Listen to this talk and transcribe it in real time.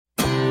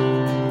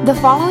The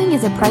following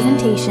is a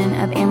presentation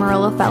of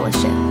Amarillo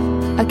Fellowship,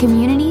 a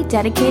community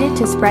dedicated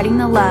to spreading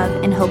the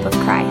love and hope of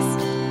Christ.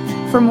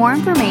 For more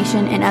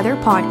information and other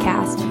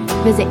podcasts,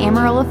 visit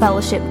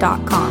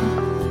amarillofellowship.com.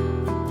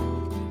 Go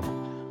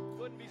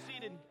ahead and be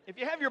seated. If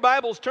you have your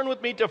Bibles, turn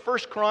with me to 1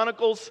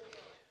 Chronicles.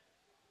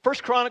 1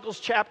 Chronicles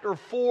chapter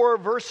 4,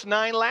 verse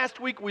 9. Last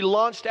week we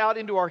launched out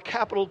into our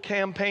capital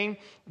campaign,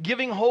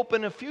 Giving Hope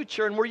in a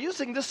Future, and we're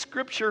using this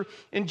scripture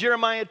in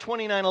Jeremiah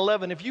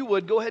 29:11. If you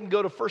would, go ahead and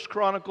go to 1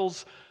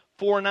 Chronicles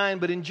 4:9.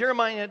 But in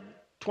Jeremiah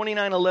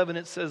 29:11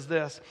 it says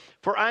this,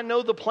 "For I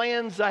know the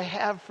plans I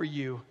have for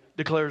you,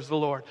 declares the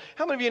Lord."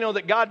 How many of you know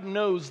that God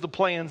knows the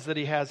plans that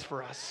He has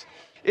for us?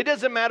 It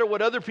doesn't matter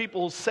what other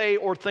people say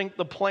or think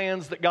the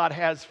plans that God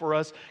has for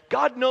us.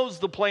 God knows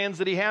the plans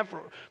that He has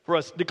for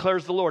us,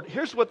 declares the Lord.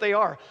 Here's what they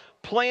are.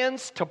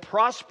 Plans to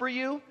prosper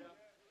you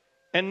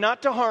and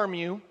not to harm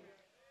you.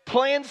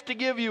 Plans to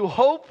give you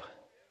hope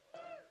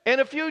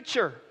and a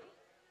future.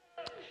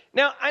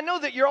 Now, I know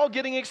that you're all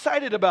getting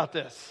excited about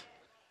this.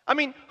 I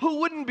mean,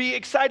 who wouldn't be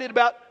excited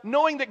about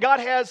knowing that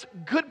God has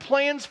good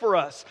plans for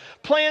us?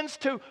 Plans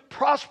to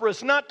prosper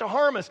us, not to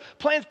harm us.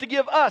 Plans to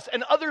give us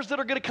and others that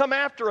are going to come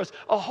after us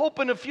a hope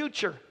and a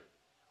future.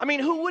 I mean,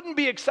 who wouldn't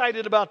be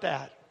excited about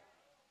that?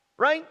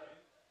 Right?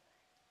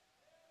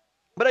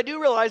 But I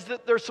do realize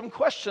that there's some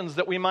questions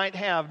that we might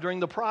have during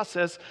the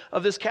process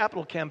of this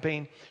capital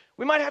campaign.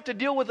 We might have to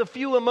deal with a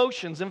few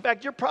emotions. In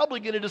fact, you're probably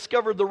going to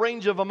discover the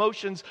range of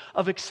emotions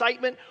of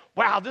excitement.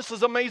 Wow, this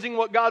is amazing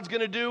what God's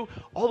going to do,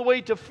 all the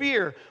way to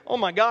fear. Oh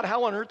my God,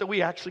 how on earth are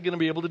we actually going to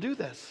be able to do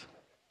this?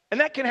 And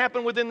that can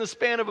happen within the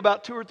span of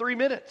about 2 or 3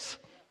 minutes.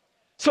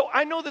 So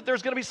I know that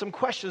there's going to be some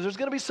questions. There's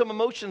going to be some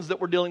emotions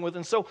that we're dealing with.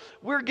 And so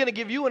we're going to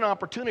give you an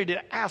opportunity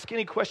to ask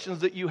any questions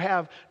that you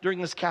have during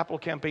this capital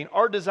campaign.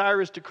 Our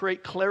desire is to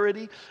create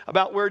clarity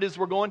about where it is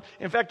we're going.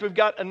 In fact, we've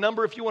got a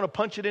number, if you want to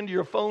punch it into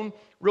your phone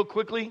real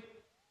quickly.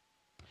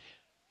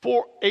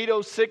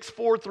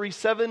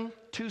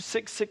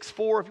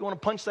 806-437-2664. If you want to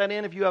punch that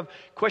in, if you have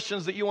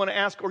questions that you want to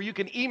ask, or you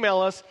can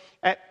email us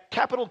at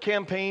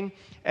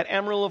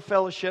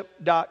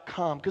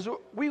capitalcampaign@amarillofellowship.com, because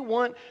we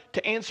want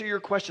to answer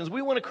your questions.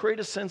 We want to create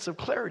a sense of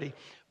clarity.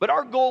 But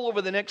our goal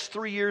over the next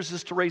 3 years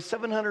is to raise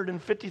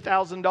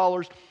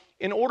 $750,000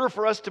 in order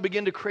for us to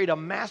begin to create a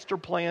master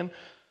plan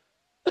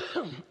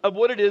of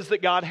what it is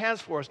that God has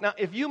for us. Now,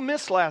 if you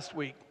missed last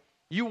week,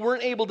 you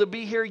weren't able to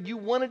be here, you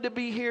wanted to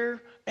be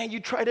here, and you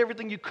tried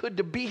everything you could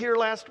to be here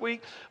last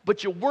week,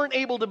 but you weren't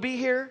able to be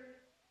here,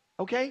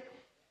 okay?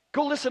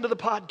 Go listen to the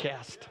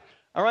podcast,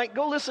 all right?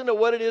 Go listen to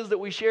what it is that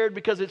we shared,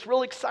 because it's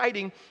real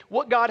exciting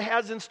what God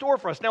has in store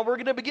for us. Now, we're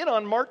going to begin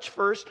on March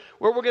 1st,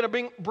 where we're going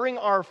to bring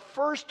our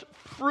first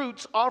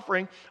fruits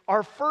offering,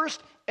 our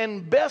first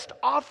and best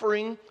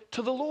offering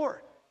to the Lord.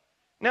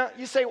 Now,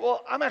 you say,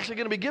 well, I'm actually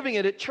going to be giving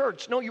it at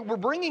church. No, we're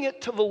bringing it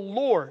to the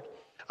Lord.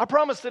 I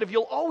promise that if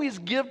you'll always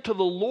give to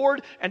the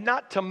Lord and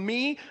not to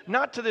me,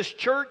 not to this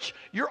church,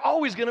 you're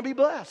always going to be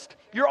blessed.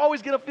 You're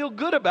always going to feel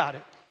good about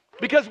it.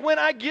 Because when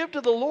I give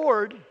to the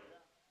Lord,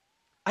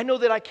 I know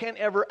that I can't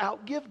ever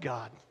outgive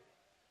God.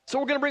 So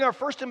we're going to bring our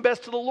first and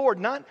best to the Lord,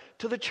 not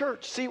to the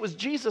church. See, it was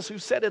Jesus who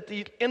said at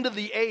the end of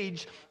the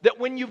age that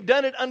when you've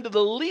done it unto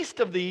the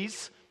least of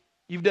these,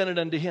 you've done it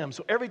unto Him.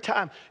 So every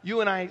time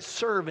you and I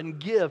serve and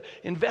give,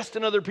 invest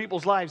in other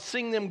people's lives,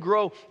 seeing them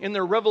grow in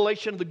their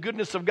revelation of the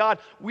goodness of God,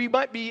 we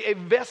might be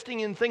investing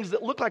in things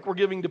that look like we're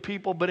giving to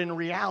people, but in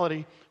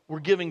reality,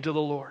 we're giving to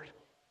the Lord.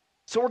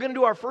 So we're going to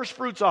do our first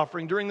fruits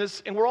offering during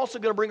this, and we're also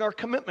going to bring our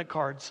commitment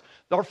cards.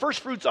 Our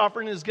first fruits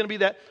offering is going to be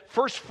that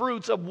first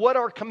fruits of what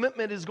our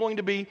commitment is going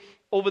to be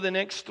over the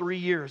next 3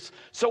 years.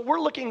 So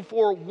we're looking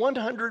for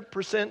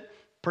 100%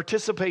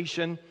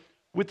 participation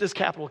with this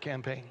capital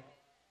campaign.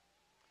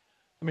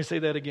 Let me say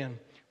that again.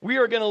 We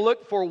are going to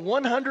look for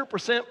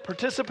 100%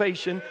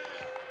 participation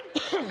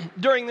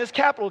during this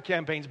capital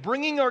campaign,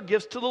 bringing our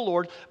gifts to the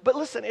Lord. But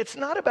listen, it's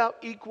not about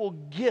equal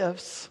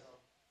gifts.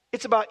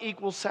 It's about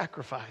equal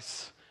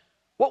sacrifice.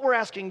 What we're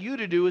asking you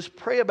to do is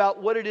pray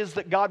about what it is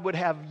that God would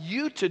have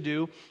you to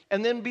do,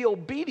 and then be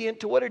obedient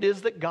to what it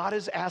is that God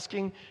is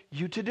asking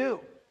you to do.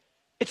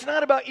 It's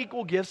not about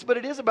equal gifts, but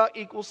it is about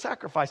equal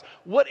sacrifice.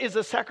 What is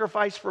a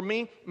sacrifice for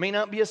me may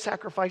not be a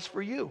sacrifice for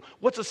you.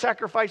 What's a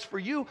sacrifice for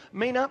you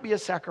may not be a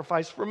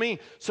sacrifice for me.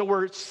 So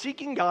we're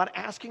seeking God,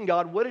 asking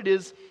God what it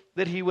is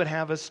that He would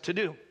have us to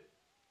do.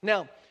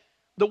 Now,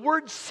 the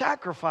word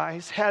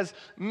sacrifice has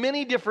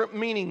many different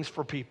meanings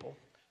for people.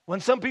 When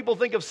some people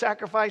think of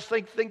sacrifice,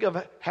 they think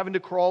of having to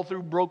crawl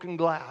through broken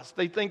glass.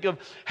 They think of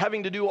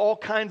having to do all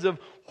kinds of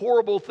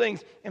horrible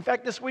things. In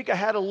fact, this week I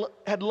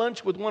had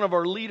lunch with one of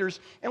our leaders,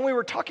 and we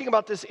were talking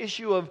about this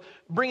issue of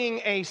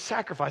bringing a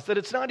sacrifice, that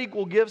it's not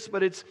equal gifts,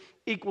 but it's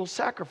equal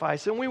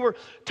sacrifice. And we were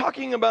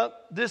talking about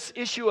this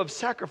issue of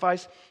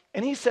sacrifice,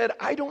 and he said,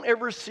 I don't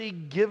ever see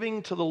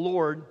giving to the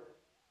Lord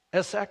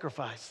as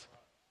sacrifice.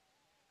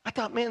 I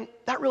thought, man,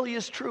 that really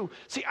is true.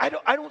 See, I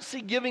don't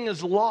see giving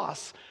as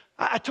loss.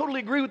 I totally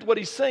agree with what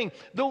he's saying,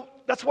 though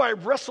that's why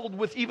I've wrestled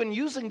with even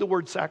using the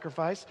word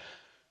sacrifice,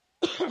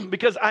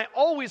 because I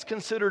always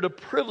consider it a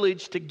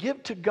privilege to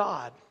give to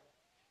God,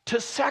 to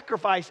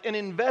sacrifice and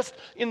invest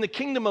in the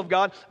kingdom of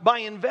God by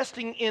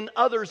investing in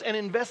others and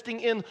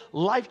investing in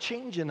life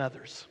change in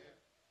others.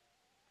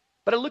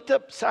 But I looked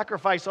up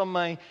sacrifice on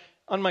my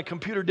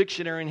computer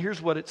dictionary, and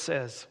here's what it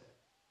says.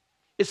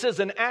 It says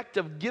an act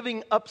of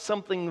giving up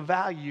something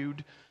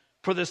valued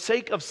for the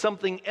sake of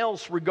something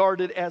else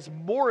regarded as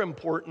more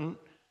important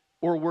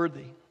or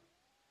worthy.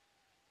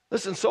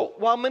 Listen, so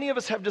while many of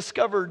us have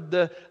discovered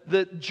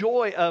the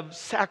joy of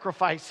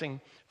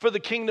sacrificing for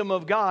the kingdom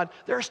of God,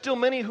 there are still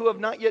many who have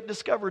not yet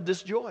discovered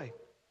this joy.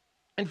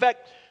 In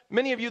fact,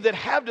 many of you that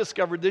have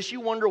discovered this,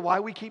 you wonder why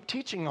we keep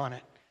teaching on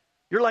it.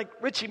 You're like,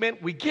 Richie, man,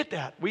 we get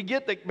that. We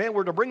get that, man,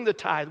 we're to bring the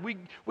tithe.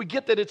 We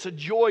get that it's a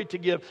joy to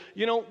give.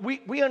 You know,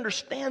 we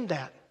understand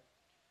that.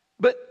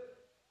 But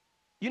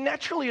you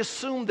naturally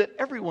assume that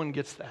everyone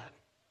gets that.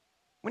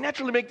 We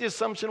naturally make the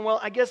assumption, well,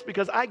 I guess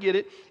because I get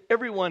it,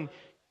 everyone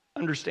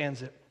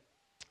understands it.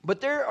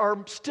 But there are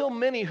still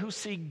many who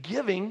see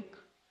giving,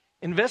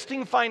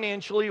 investing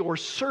financially, or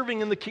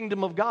serving in the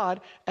kingdom of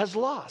God as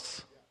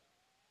loss.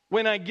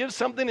 When I give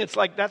something, it's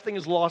like that thing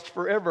is lost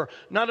forever,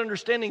 not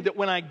understanding that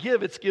when I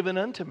give, it's given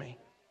unto me.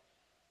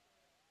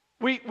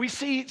 We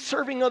see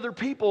serving other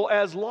people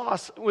as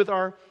loss with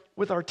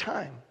our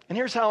time. And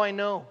here's how I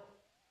know.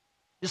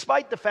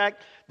 Despite the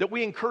fact that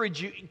we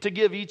encourage you to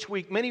give each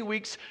week, many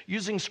weeks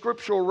using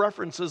scriptural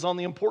references on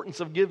the importance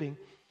of giving,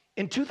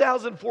 in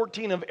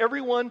 2014, of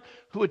everyone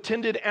who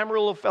attended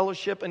Amarillo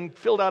Fellowship and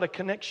filled out a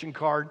connection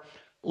card,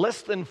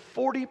 less than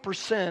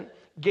 40%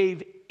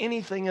 gave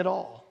anything at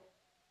all.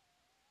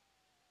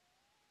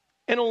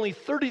 And only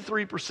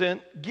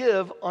 33%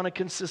 give on a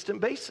consistent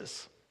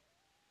basis.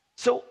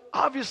 So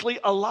obviously,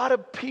 a lot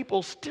of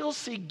people still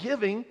see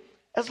giving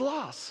as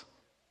loss.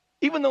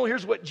 Even though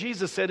here's what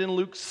Jesus said in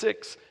Luke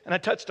 6, and I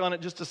touched on it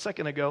just a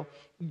second ago,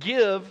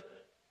 give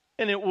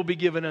and it will be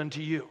given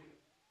unto you.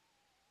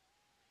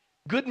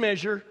 Good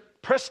measure,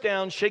 pressed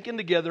down, shaken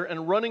together,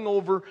 and running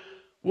over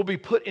will be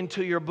put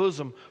into your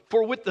bosom.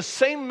 For with the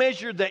same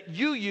measure that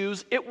you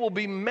use, it will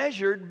be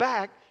measured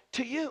back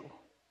to you.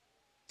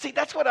 See,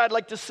 that's what I'd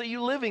like to see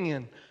you living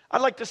in.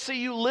 I'd like to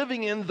see you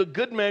living in the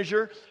good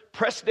measure,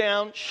 pressed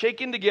down,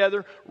 shaken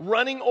together,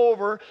 running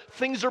over.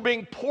 Things are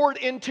being poured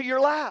into your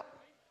lap.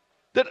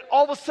 That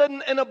all of a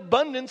sudden an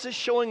abundance is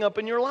showing up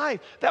in your life.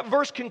 That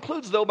verse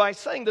concludes, though, by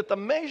saying that the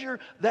measure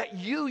that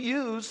you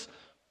use,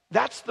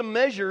 that's the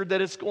measure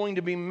that it's going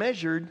to be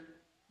measured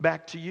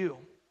back to you.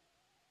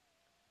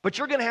 But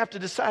you're going to have to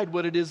decide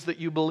what it is that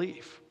you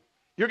believe.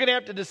 You're going to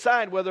have to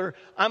decide whether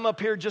I'm up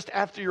here just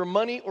after your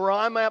money or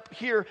I'm up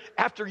here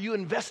after you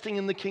investing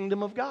in the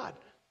kingdom of God.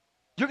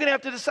 You're going to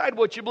have to decide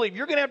what you believe.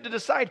 You're going to have to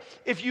decide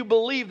if you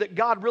believe that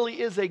God really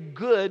is a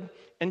good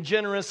and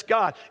generous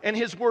God. And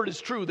His word is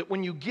true, that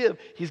when you give,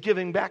 He's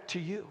giving back to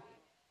you.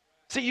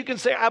 See, you can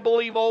say, I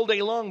believe all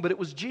day long, but it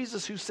was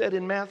Jesus who said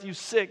in Matthew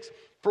 6,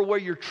 for where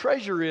your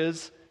treasure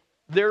is,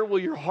 there will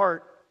your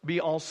heart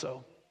be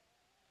also.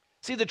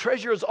 See, the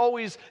treasure is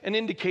always an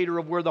indicator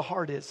of where the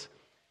heart is.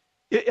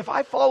 If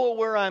I follow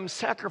where I'm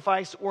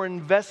sacrificing or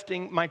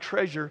investing my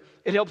treasure,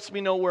 it helps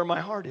me know where my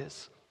heart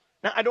is.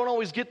 Now, I don't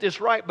always get this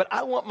right, but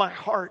I want my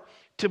heart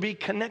to be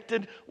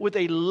connected with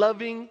a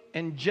loving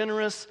and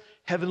generous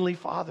Heavenly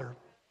Father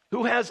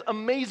who has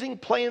amazing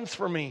plans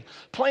for me,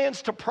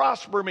 plans to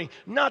prosper me,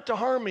 not to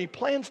harm me,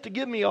 plans to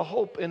give me a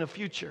hope and a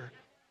future.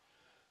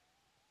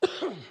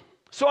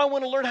 So I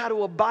want to learn how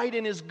to abide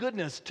in His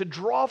goodness, to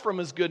draw from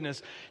His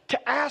goodness,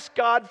 to ask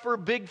God for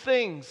big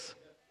things.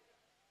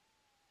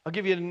 I'll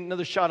give you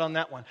another shot on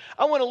that one.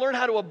 I want to learn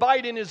how to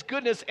abide in His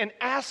goodness and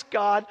ask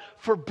God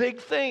for big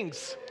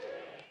things.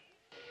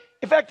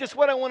 In fact, it's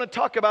what I want to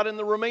talk about in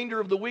the remainder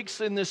of the weeks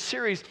in this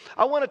series.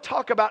 I want to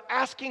talk about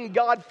asking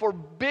God for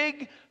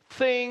big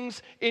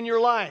things in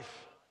your life.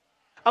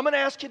 I'm going to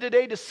ask you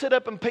today to sit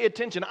up and pay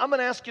attention. I'm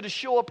going to ask you to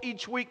show up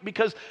each week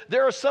because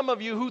there are some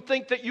of you who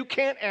think that you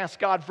can't ask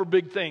God for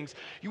big things.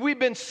 We've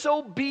been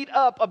so beat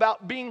up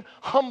about being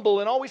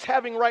humble and always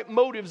having right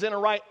motives and a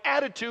right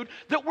attitude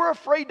that we're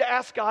afraid to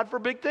ask God for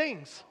big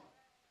things.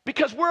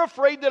 Because we're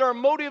afraid that our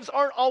motives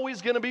aren't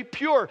always going to be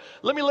pure.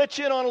 Let me let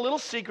you in on a little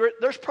secret.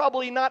 There's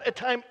probably not a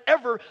time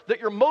ever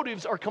that your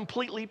motives are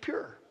completely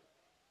pure.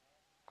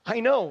 I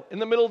know, in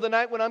the middle of the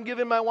night when I'm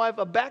giving my wife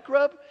a back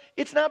rub,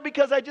 it's not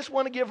because I just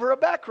want to give her a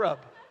back rub.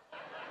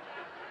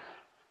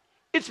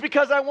 It's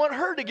because I want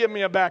her to give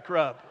me a back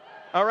rub.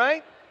 All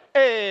right?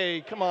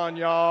 Hey, come on,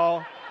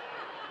 y'all.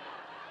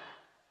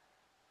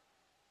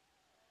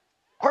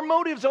 Our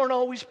motives aren't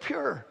always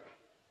pure.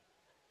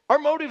 Our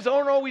motives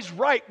aren't always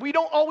right. We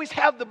don't always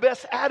have the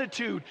best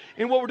attitude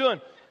in what we're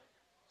doing.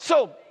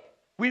 So,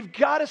 we've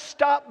got to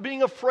stop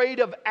being afraid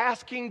of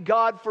asking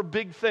God for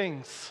big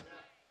things.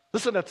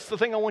 Listen, that's the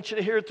thing I want you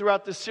to hear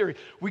throughout this series.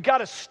 We got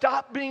to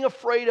stop being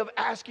afraid of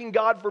asking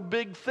God for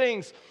big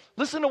things.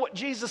 Listen to what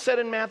Jesus said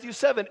in Matthew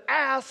 7.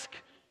 Ask,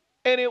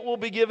 and it will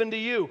be given to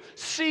you.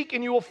 Seek,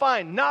 and you will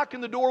find. Knock,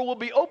 and the door will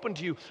be open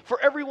to you.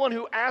 For everyone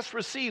who asks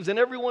receives, and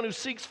everyone who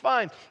seeks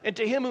finds. And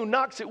to him who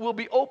knocks, it will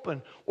be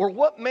open. Or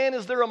what man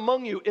is there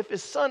among you, if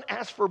his son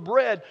asks for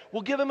bread,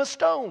 will give him a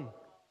stone?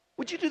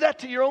 Would you do that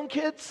to your own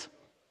kids?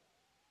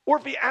 Or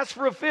if he asks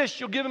for a fish,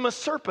 you'll give him a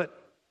serpent.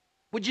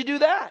 Would you do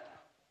that?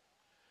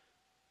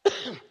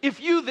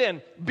 If you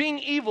then, being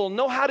evil,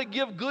 know how to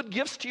give good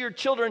gifts to your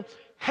children,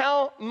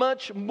 how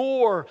much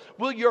more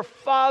will your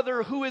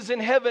Father who is in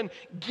heaven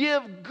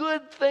give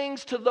good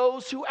things to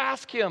those who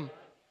ask him?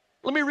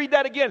 Let me read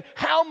that again.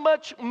 How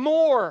much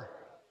more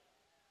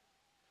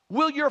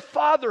will your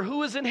Father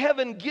who is in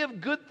heaven give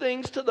good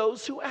things to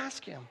those who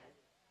ask him?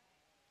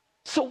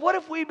 So what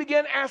if we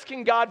begin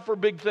asking God for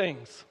big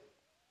things?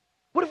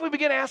 What if we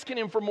begin asking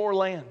him for more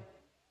land?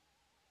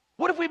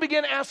 What if we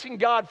begin asking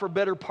God for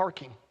better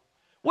parking?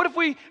 What if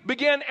we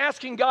began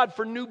asking God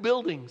for new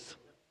buildings?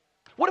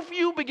 What if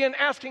you begin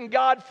asking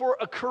God for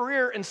a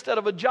career instead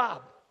of a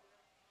job?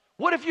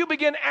 What if you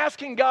begin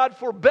asking God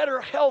for better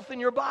health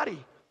in your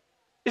body?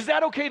 Is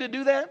that okay to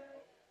do that?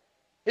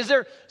 Is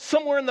there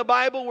somewhere in the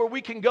Bible where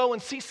we can go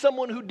and see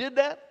someone who did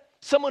that?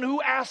 Someone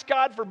who asked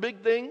God for big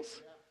things?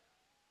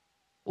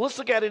 Well, let's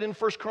look at it in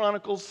 1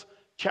 Chronicles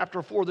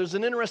chapter 4. There's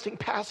an interesting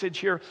passage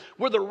here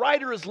where the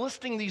writer is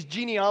listing these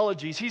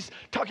genealogies. He's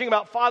talking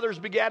about fathers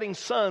begatting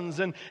sons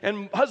and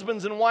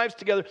husbands and wives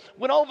together.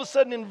 When all of a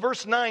sudden in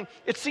verse 9,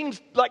 it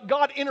seems like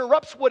God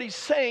interrupts what he's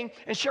saying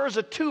and shares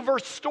a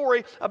 2-verse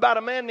story about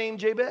a man named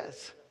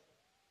Jabez.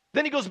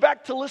 Then he goes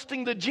back to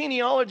listing the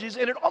genealogies,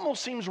 and it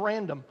almost seems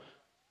random.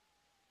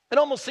 It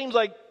almost seems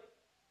like,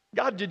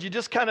 God, did you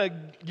just kind of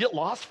get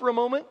lost for a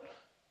moment?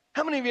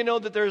 How many of you know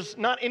that there's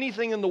not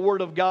anything in the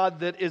Word of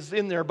God that is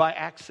in there by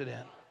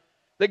accident?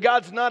 That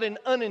God's not an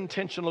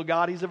unintentional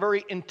God. He's a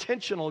very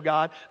intentional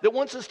God that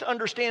wants us to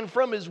understand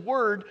from His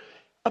Word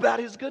about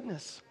His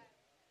goodness.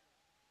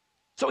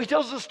 So he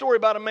tells us a story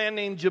about a man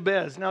named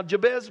Jabez. Now,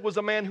 Jabez was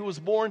a man who was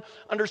born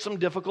under some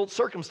difficult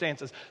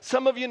circumstances.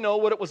 Some of you know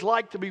what it was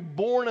like to be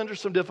born under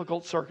some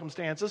difficult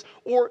circumstances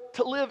or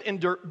to live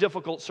in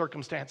difficult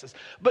circumstances.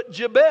 But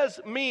Jabez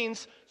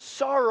means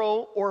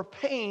sorrow or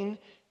pain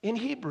in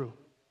Hebrew.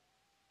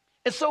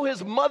 And so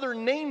his mother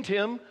named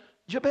him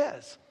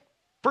Jabez.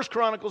 1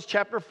 Chronicles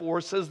chapter 4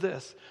 says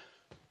this.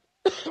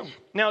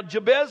 Now,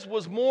 Jabez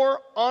was more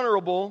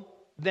honorable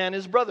than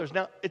his brothers.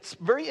 Now, it's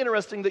very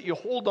interesting that you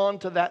hold on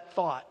to that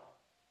thought.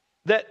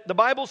 That the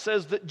Bible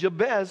says that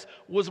Jabez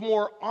was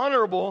more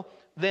honorable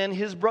than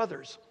his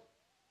brothers.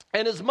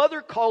 And his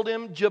mother called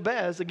him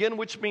Jabez, again,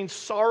 which means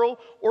sorrow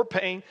or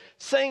pain,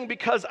 saying,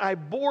 because I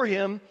bore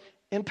him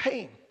in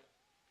pain.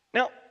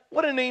 Now,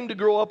 what a name to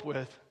grow up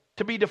with,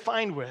 to be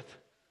defined with,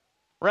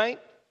 right?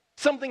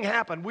 Something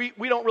happened. We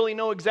don't really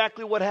know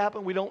exactly what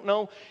happened. We don't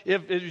know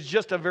if it was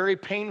just a very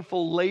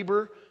painful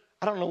labor.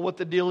 I don't know what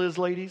the deal is,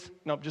 ladies.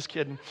 No, I'm just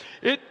kidding.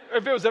 If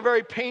it was a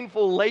very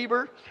painful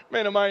labor,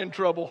 man, am I in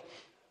trouble.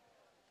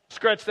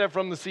 Scratch that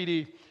from the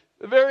CD.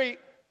 A very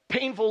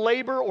painful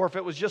labor, or if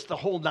it was just the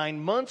whole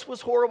 9 months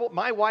was horrible.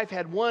 My wife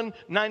had one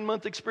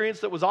 9-month experience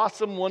that was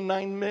awesome, one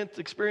 9-month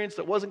experience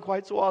that wasn't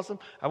quite so awesome.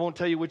 I won't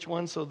tell you which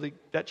one so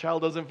that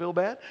child doesn't feel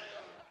bad.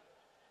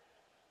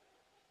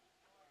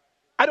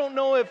 I don't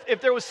know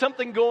if there was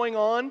something going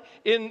on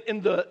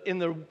in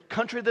the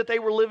country that they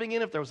were living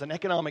in, if there was an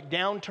economic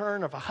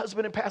downturn, or if a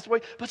husband had passed away,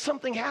 but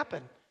something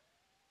happened.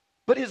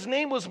 But his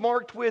name was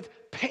marked with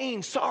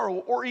pain, sorrow,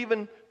 or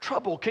even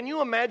trouble. Can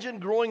you imagine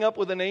growing up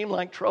with a name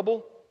like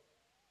Trouble?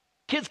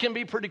 Kids can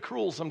be pretty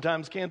cruel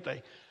sometimes, can't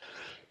they?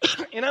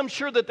 And I'm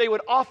sure that they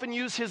would often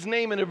use his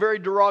name in a very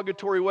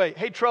derogatory way.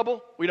 Hey,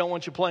 Trouble, we don't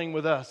want you playing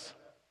with us.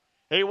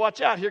 Hey, watch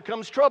out, here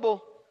comes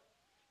trouble.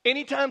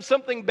 Anytime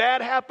something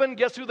bad happened,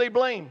 guess who they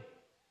blame?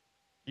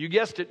 You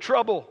guessed it,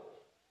 trouble.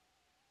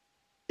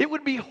 It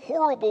would be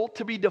horrible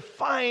to be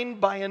defined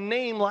by a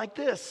name like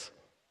this.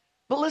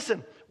 But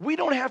listen, we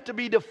don't have to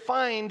be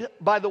defined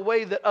by the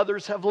way that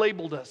others have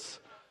labeled us.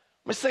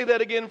 Let me say that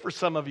again for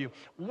some of you.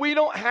 We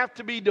don't have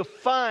to be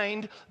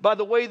defined by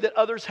the way that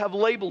others have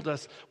labeled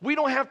us. We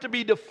don't have to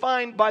be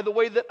defined by the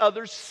way that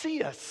others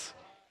see us.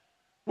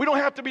 We don't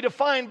have to be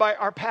defined by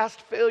our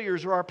past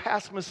failures or our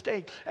past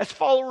mistakes. As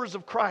followers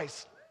of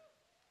Christ,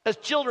 as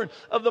children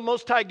of the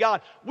Most High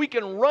God, we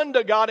can run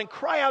to God and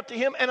cry out to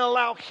Him and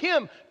allow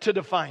Him to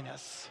define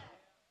us.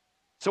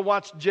 So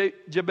watch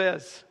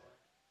Jabez.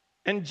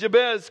 And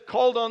Jabez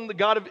called on the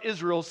God of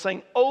Israel,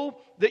 saying, "Oh,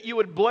 that you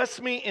would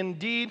bless me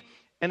indeed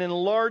and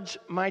enlarge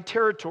my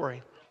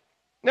territory."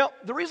 Now,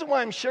 the reason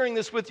why I'm sharing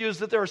this with you is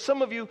that there are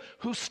some of you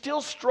who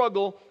still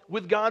struggle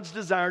with God's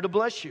desire to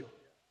bless you.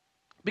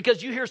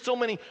 Because you hear so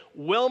many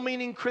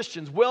well-meaning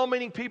Christians,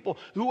 well-meaning people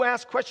who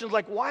ask questions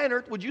like, why on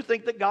earth would you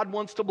think that God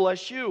wants to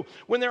bless you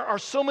when there are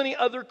so many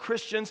other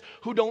Christians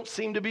who don't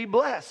seem to be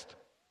blessed?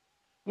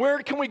 Where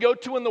can we go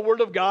to in the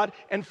Word of God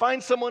and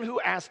find someone who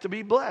asks to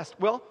be blessed?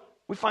 Well,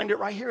 we find it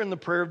right here in the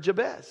prayer of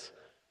Jabez.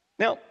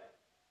 Now,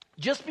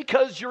 just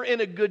because you're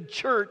in a good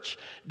church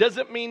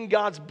doesn't mean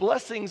God's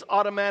blessings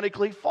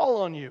automatically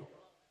fall on you.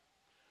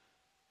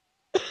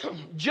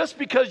 Just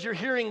because you're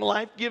hearing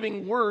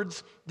life-giving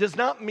words does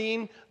not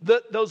mean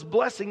that those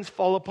blessings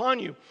fall upon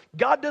you.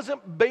 God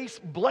doesn't base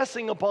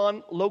blessing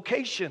upon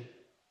location.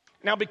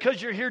 Now,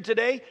 because you're here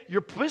today,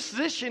 you're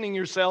positioning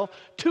yourself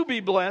to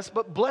be blessed,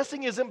 but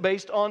blessing isn't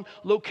based on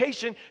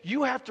location.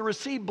 You have to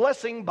receive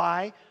blessing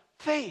by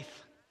faith.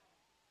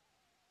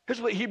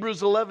 Here's what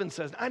Hebrews 11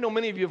 says. I know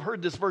many of you have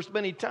heard this verse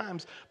many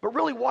times, but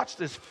really watch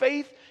this.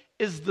 Faith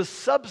is the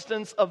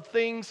substance of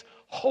things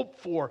hoped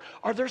for.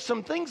 Are there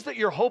some things that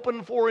you're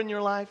hoping for in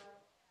your life?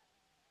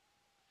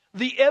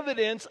 The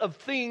evidence of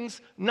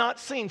things not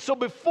seen. So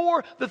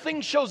before the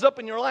thing shows up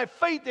in your life,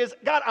 faith is,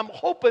 God, I'm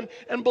hoping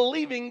and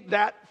believing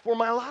that for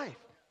my life.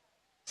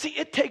 See,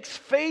 it takes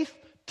faith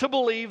to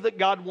believe that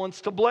God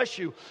wants to bless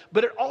you.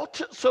 But it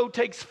also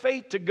takes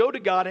faith to go to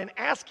God and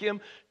ask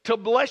Him to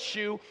bless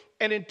you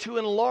and to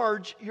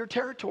enlarge your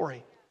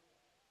territory.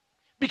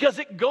 Because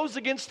it goes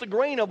against the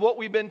grain of what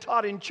we've been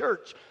taught in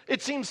church.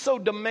 It seems so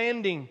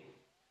demanding.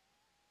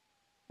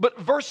 But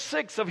verse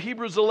 6 of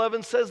Hebrews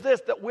 11 says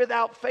this, that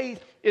without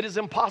faith it is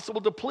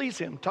impossible to please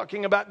Him,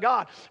 talking about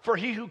God. For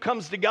he who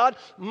comes to God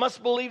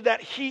must believe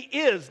that He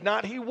is,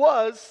 not He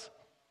was,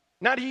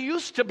 not He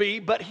used to be,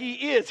 but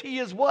He is. He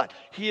is what?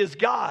 He is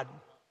God.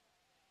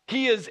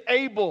 He is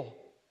able.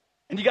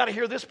 And you got to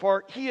hear this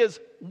part. He is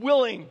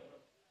willing.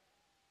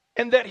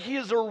 And that He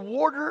is a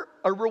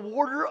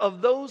rewarder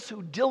of those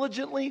who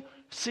diligently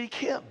seek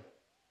Him.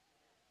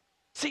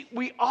 See,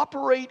 we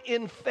operate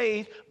in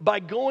faith by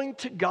going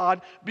to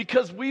God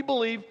because we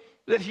believe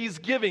that He's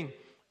giving,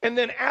 and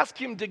then ask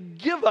Him to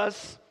give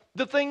us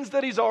the things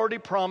that He's already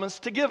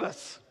promised to give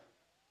us.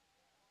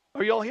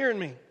 Are y'all hearing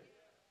me?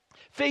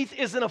 Faith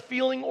isn't a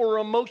feeling or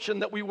emotion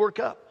that we work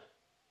up.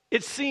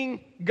 It's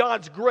seeing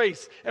God's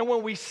grace. And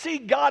when we see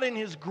God in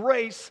His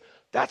grace,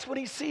 that's when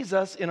He sees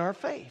us in our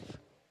faith.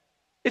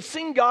 It's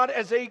seeing God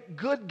as a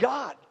good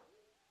God.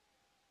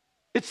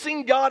 It's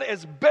seeing God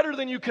as better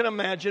than you can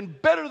imagine,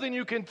 better than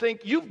you can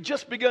think. You've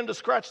just begun to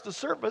scratch the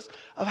surface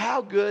of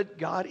how good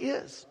God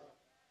is.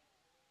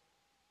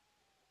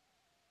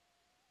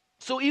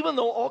 So even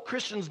though all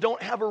Christians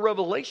don't have a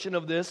revelation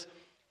of this,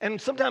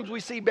 and sometimes we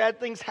see bad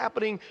things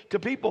happening to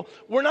people,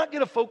 we're not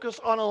going to focus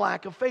on a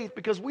lack of faith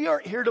because we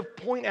aren't here to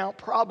point out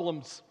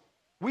problems.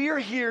 We are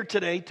here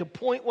today to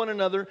point one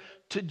another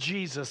to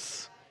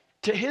Jesus,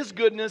 to His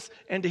goodness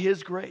and to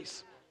His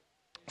grace.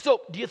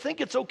 So, do you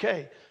think it's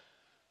okay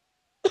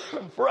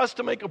for us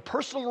to make a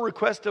personal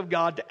request of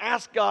God, to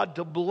ask God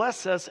to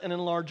bless us and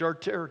enlarge our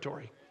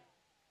territory?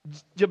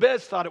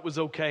 Jabez thought it was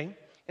okay.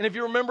 And if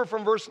you remember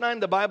from verse 9,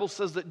 the Bible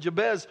says that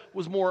Jabez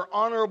was more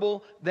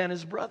honorable than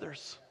his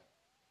brothers.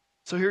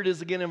 So here it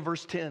is again in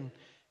verse 10.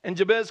 And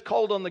Jabez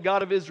called on the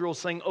God of Israel,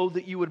 saying, "Oh,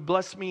 that you would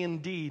bless me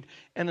indeed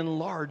and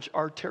enlarge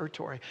our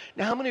territory."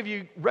 Now, how many of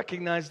you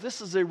recognize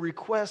this is a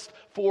request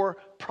for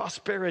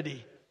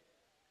prosperity?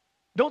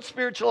 Don't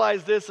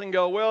spiritualize this and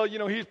go, well,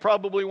 he's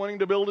probably wanting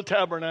to build a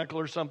tabernacle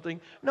or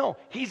something. No,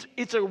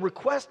 it's a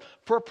request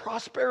for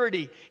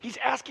prosperity. He's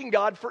asking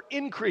God for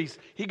increase.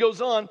 He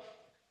goes on,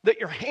 that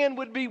your hand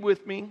would be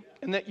with me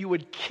and that you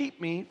would keep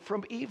me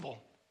from evil.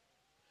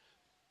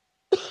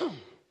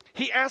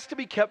 He asked to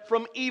be kept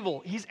from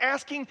evil. He's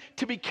asking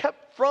to be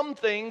kept from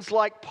things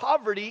like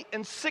poverty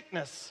and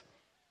sickness.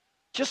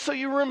 Just so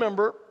you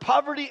remember,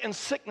 poverty and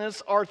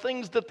sickness are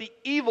things that the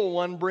evil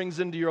one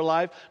brings into your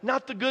life,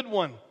 not the good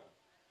one.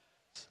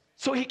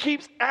 So he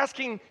keeps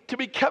asking to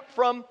be kept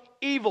from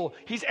evil.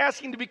 He's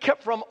asking to be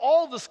kept from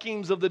all the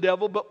schemes of the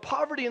devil, but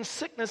poverty and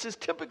sickness is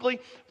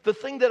typically the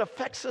thing that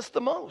affects us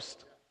the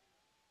most.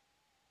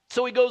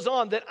 So he goes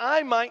on, that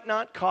I might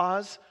not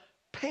cause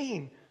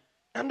pain.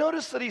 Now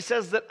notice that he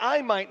says that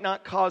I might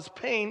not cause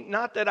pain,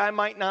 not that I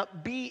might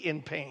not be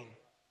in pain.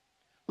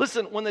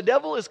 Listen, when the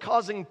devil is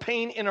causing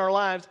pain in our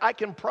lives, I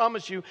can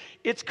promise you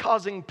it's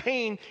causing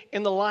pain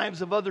in the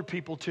lives of other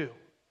people too.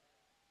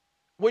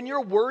 When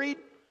you're worried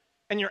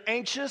and you're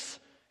anxious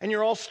and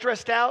you're all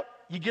stressed out,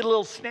 you get a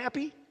little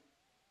snappy.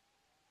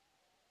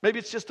 Maybe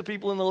it's just the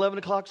people in the 11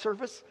 o'clock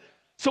service.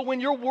 So when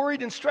you're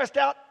worried and stressed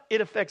out,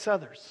 it affects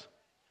others.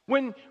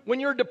 When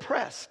you're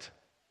depressed,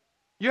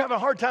 you have a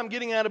hard time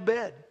getting out of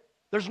bed.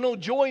 There's no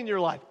joy in your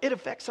life. It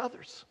affects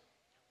others.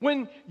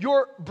 When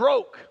you're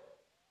broke,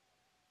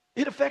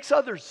 it affects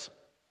others.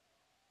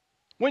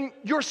 When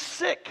you're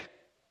sick,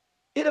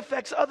 it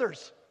affects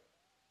others.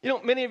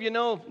 Many of you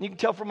know, you can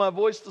tell from my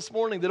voice this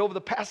morning, that over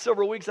the past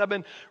several weeks I've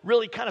been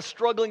really kind of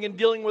struggling and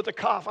dealing with a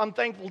cough. I'm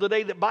thankful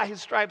today that by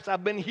His stripes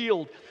I've been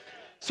healed.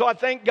 So I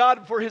thank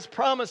God for His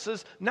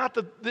promises, not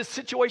this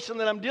situation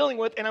that I'm dealing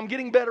with, and I'm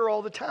getting better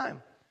all the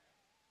time.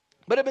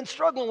 But I've been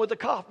struggling with a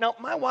cough. Now,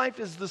 my wife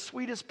is the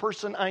sweetest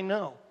person I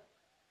know.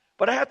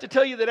 But I have to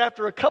tell you that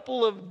after a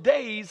couple of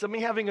days of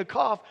me having a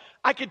cough,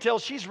 I could tell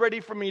she's ready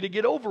for me to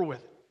get over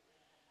with it.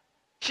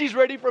 She's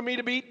ready for me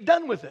to be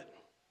done with it.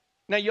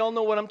 Now, you all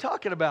know what I'm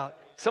talking about.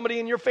 Somebody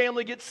in your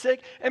family gets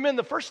sick, and then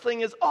the first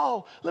thing is,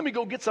 oh, let me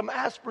go get some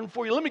aspirin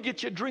for you. Let me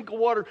get you a drink of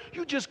water.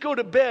 You just go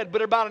to bed.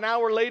 But about an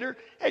hour later,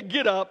 hey,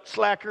 get up,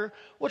 slacker.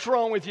 What's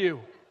wrong with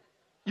you?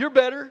 You're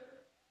better.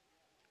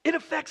 It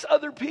affects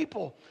other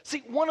people.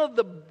 See, one of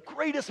the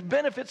greatest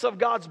benefits of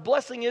God's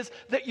blessing is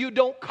that you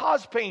don't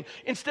cause pain.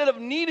 Instead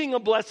of needing a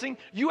blessing,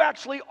 you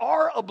actually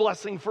are a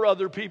blessing for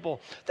other people.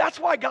 That's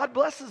why God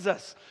blesses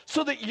us,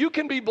 so that you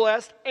can be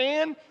blessed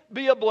and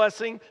be a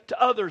blessing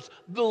to others.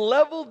 The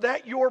level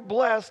that you're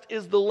blessed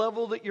is the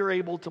level that you're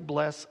able to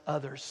bless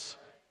others.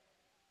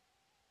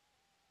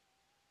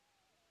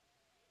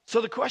 So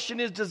the question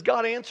is, does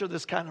God answer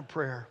this kind of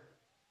prayer?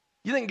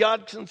 You think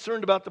God's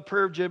concerned about the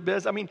prayer of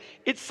Jabez? I mean,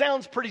 it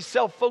sounds pretty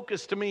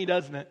self-focused to me,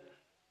 doesn't it?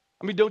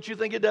 I mean, don't you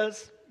think it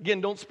does?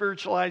 Again, don't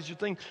spiritualize your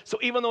thing. So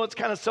even though it's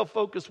kind of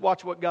self-focused,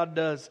 watch what God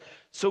does.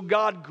 So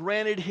God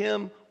granted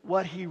him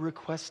what he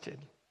requested.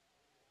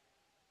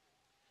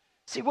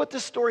 See, what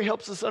this story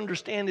helps us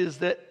understand is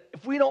that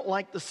if we don't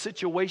like the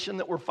situation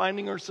that we're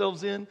finding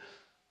ourselves in,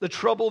 the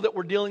trouble that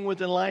we're dealing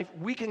with in life,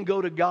 we can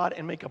go to God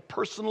and make a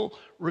personal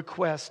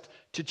request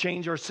to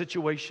change our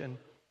situation.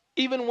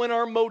 Even when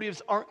our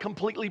motives aren't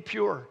completely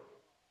pure.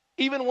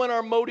 Even when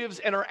our motives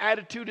and our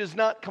attitude is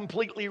not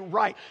completely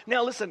right.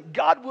 Now listen,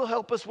 God will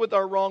help us with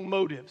our wrong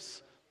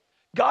motives.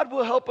 God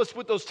will help us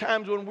with those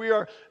times when we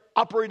are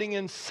operating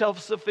in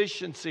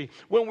self-sufficiency,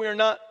 when we are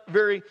not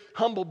very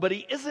humble. But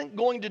he isn't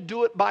going to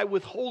do it by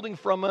withholding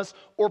from us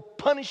or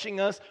punishing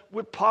us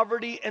with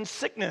poverty and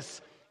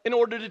sickness in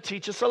order to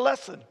teach us a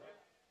lesson.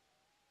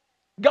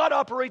 God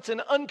operates in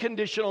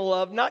unconditional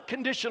love, not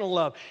conditional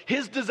love.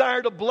 His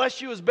desire to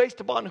bless you is based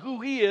upon who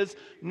he is,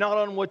 not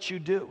on what you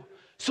do.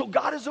 So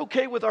God is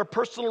okay with our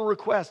personal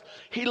request.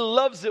 He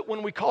loves it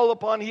when we call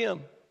upon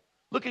him.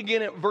 Look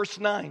again at verse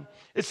 9.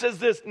 It says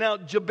this, now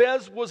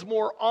Jabez was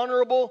more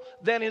honorable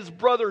than his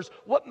brothers.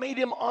 What made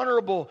him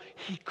honorable?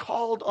 He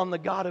called on the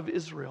God of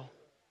Israel.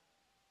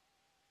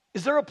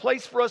 Is there a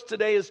place for us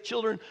today as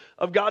children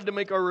of God to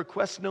make our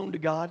requests known to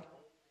God?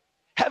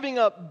 Having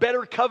a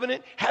better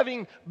covenant,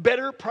 having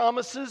better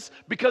promises,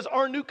 because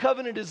our new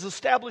covenant is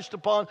established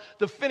upon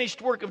the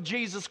finished work of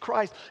Jesus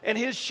Christ and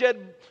his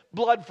shed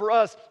blood for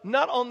us,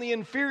 not on the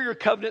inferior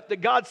covenant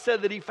that God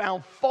said that he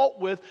found fault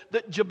with,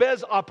 that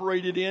Jabez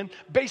operated in,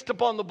 based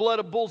upon the blood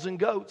of bulls and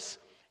goats.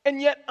 And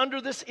yet,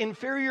 under this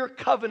inferior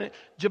covenant,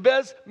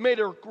 Jabez made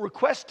a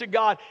request to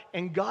God,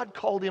 and God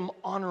called him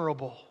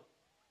honorable.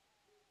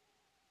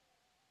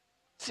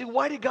 See,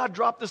 why did God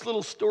drop this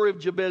little story of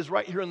Jabez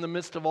right here in the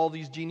midst of all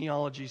these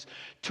genealogies?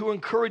 To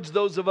encourage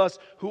those of us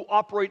who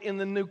operate in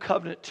the new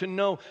covenant to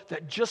know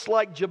that just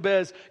like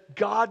Jabez,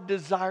 God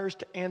desires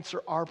to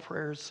answer our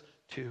prayers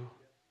too.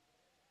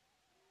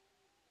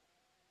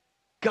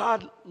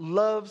 God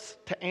loves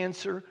to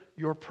answer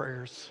your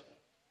prayers.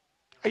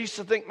 I used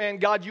to think, man,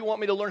 God, you want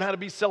me to learn how to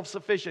be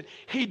self-sufficient.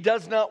 He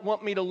does not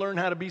want me to learn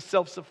how to be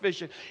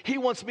self-sufficient. He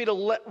wants me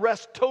to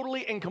rest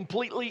totally and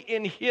completely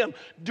in him,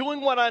 doing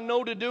what I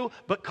know to do,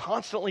 but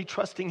constantly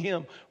trusting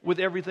him with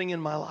everything in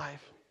my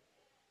life.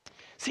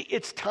 See,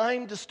 it's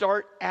time to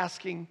start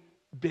asking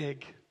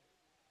big.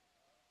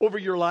 Over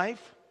your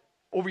life,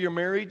 over your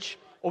marriage,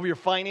 over your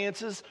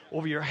finances,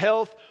 over your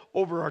health,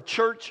 over our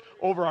church,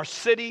 over our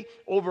city,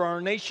 over our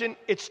nation.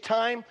 It's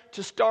time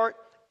to start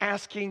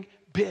asking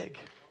big.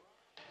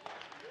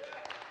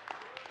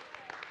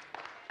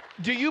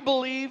 Do you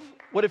believe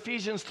what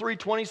Ephesians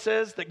 3:20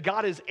 says, that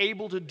God is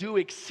able to do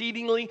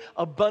exceedingly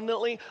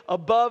abundantly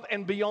above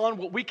and beyond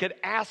what we could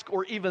ask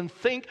or even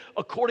think,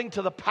 according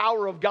to the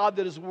power of God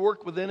that is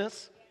worked within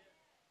us?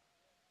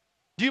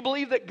 Do you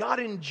believe that God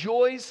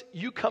enjoys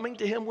you coming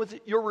to him with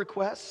your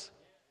requests?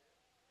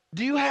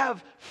 Do you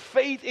have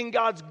faith in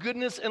God's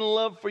goodness and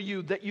love for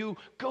you, that you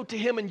go to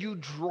him and you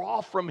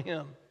draw from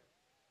him?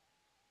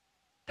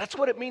 That's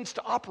what it means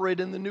to operate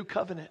in the new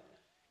covenant.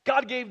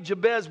 God gave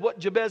Jabez what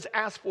Jabez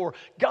asked for.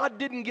 God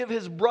didn't give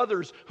his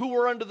brothers who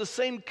were under the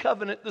same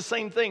covenant the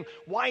same thing.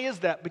 Why is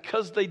that?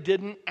 Because they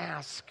didn't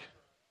ask.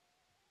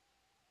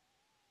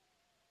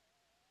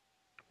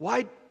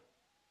 Why?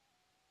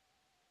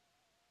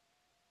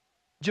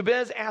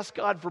 Jabez asked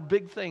God for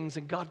big things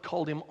and God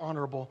called him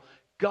honorable.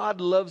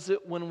 God loves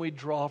it when we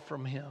draw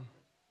from him.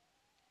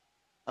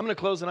 I'm going to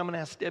close and I'm going to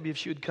ask Debbie if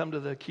she would come to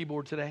the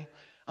keyboard today.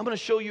 I'm going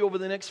to show you over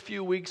the next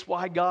few weeks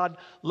why God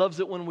loves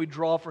it when we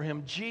draw for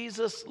him.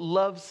 Jesus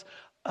loves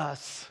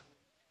us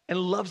and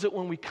loves it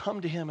when we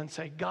come to him and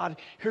say,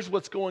 God, here's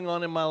what's going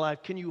on in my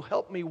life. Can you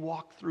help me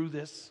walk through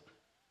this?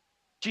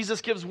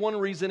 Jesus gives one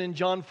reason in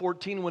John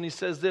 14 when he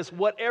says this,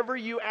 whatever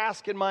you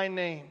ask in my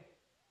name,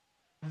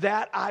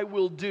 that I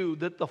will do,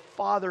 that the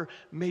Father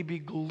may be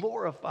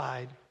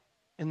glorified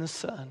in the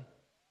Son.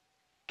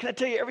 Can I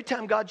tell you, every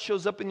time God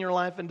shows up in your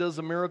life and does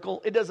a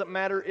miracle, it doesn't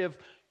matter if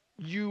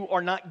you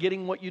are not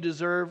getting what you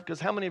deserve, because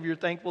how many of you are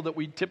thankful that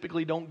we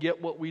typically don't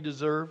get what we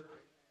deserve?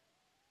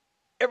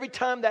 Every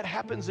time that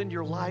happens in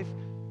your life,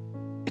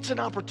 it's an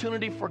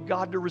opportunity for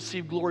God to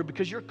receive glory,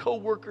 because your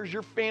coworkers,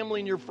 your family,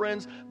 and your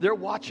friends, they're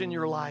watching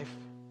your life.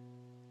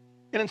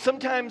 And then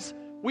sometimes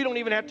we don't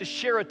even have to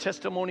share a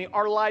testimony.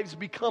 Our lives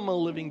become a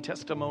living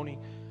testimony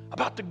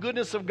about the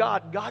goodness of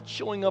God, God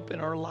showing up in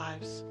our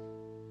lives.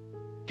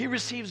 He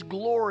receives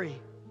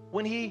glory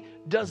when he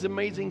does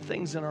amazing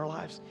things in our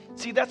lives.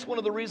 See, that's one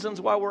of the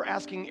reasons why we're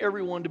asking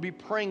everyone to be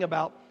praying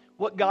about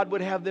what God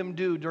would have them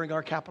do during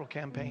our capital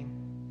campaign.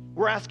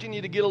 We're asking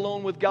you to get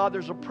alone with God.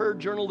 There's a prayer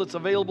journal that's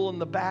available in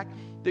the back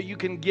that you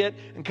can get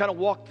and kind of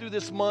walk through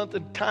this month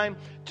and time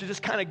to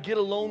just kind of get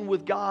alone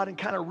with God and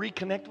kind of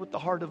reconnect with the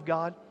heart of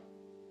God.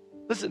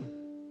 Listen,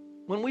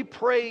 when we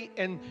pray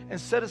and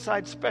set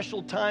aside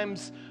special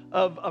times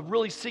of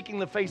really seeking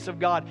the face of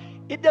God,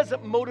 it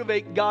doesn't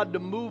motivate God to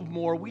move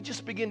more. We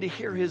just begin to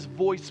hear his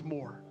voice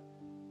more.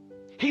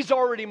 He's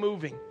already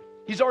moving.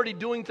 He's already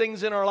doing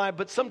things in our life,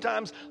 but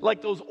sometimes,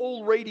 like those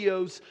old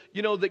radios,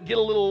 that get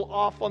a little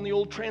off on the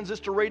old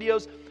transistor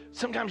radios,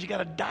 sometimes you got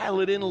to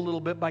dial it in a little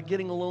bit by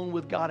getting alone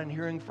with God and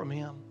hearing from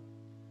him.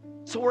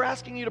 So we're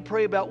asking you to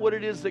pray about what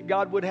it is that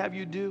God would have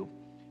you do,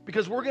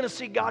 because we're going to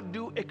see God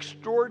do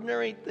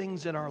extraordinary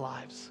things in our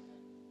lives.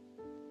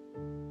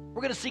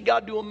 We're going to see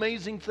God do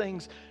amazing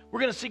things. We're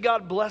going to see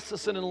God bless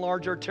us and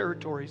enlarge our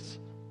territories.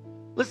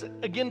 Listen,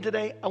 again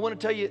today, I want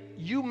to tell you,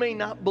 you may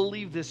not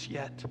believe this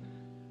yet,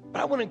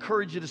 but I want to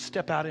encourage you to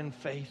step out in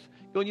faith.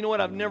 Going, you know what,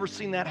 I've never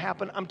seen that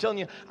happen. I'm telling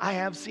you, I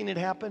have seen it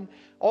happen.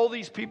 All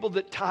these people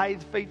that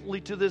tithe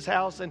faithfully to this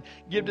house and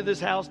give to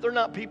this house, they're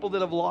not people that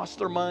have lost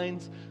their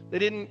minds. They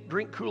didn't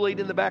drink Kool-Aid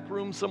in the back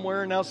room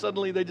somewhere and now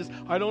suddenly they just,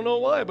 I don't know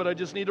why, but I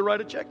just need to write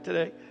a check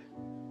today.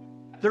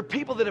 They're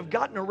people that have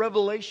gotten a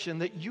revelation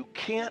that you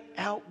can't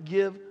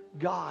outgive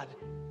God.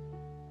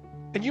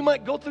 And you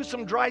might go through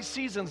some dry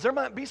seasons. There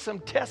might be some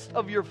tests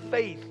of your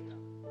faith.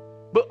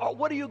 But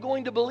what are you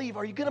going to believe?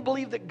 Are you going to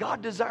believe that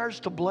God desires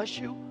to bless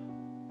you?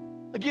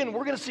 Again,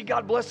 we're going to see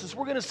God bless us.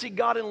 We're going to see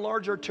God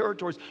enlarge our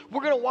territories.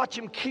 We're going to watch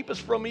him keep us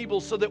from evil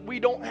so that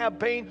we don't have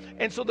pain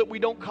and so that we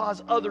don't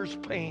cause others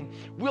pain.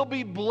 We'll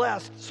be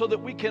blessed so that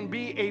we can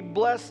be a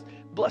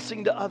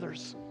blessing to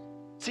others.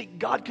 See,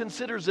 God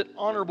considers it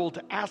honorable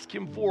to ask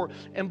him for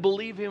and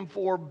believe him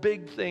for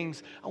big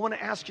things. I want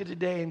to ask you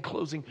today in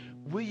closing,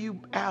 will you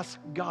ask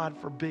God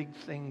for big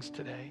things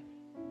today?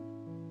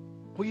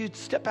 Will you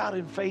step out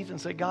in faith and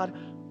say, God,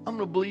 I'm going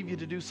to believe you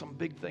to do some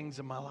big things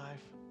in my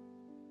life?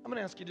 I'm going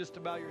to ask you just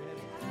to bow your head.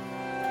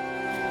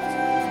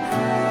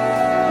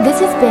 This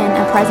has been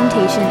a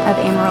presentation of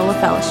Amarillo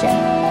Fellowship,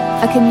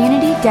 a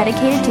community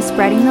dedicated to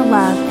spreading the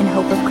love and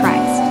hope of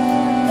Christ.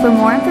 For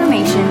more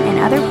information and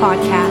other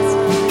podcasts,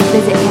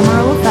 visit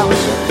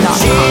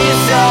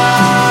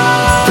AmarilloFellowship.com.